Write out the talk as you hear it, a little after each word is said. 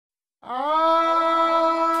The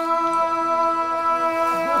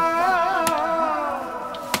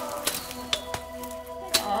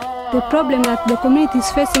problem that the community is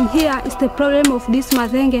facing here is the problem of this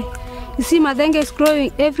madenge. You see, madenge is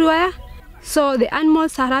growing everywhere, so the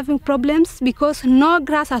animals are having problems because no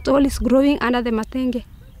grass at all is growing under the madenge.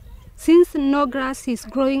 Since no grass is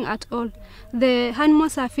growing at all, the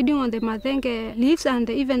animals are feeding on the madenge leaves and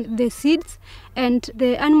even the seeds, and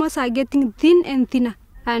the animals are getting thin and thinner,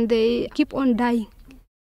 and they keep on dying.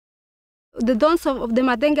 The thorns of the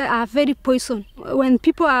madenge are very poison. When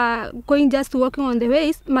people are going just walking on the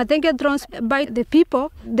ways, madenge thorns bite the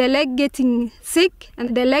people, the leg getting sick,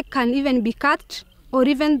 and the leg can even be cut, or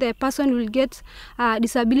even the person will get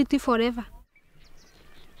disability forever.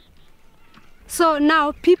 So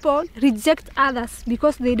now people reject others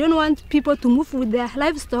because they don't want people to move with their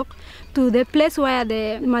livestock to the place where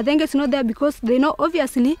the madenge is not there, because they know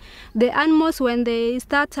obviously the animals, when they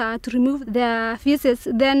start to remove their feces,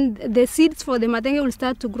 then the seeds for the madenge will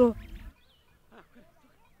start to grow.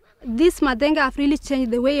 These madenge have really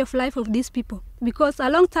changed the way of life of these people, because a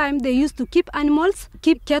long time they used to keep animals,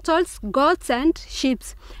 keep cattle, goats and sheep,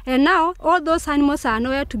 and now all those animals are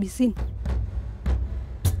nowhere to be seen.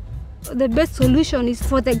 The best solution is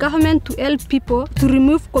for the government to help people to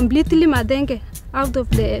remove completely madenge out of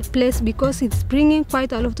the place, because it's bringing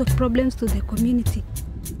quite a lot of problems to the community.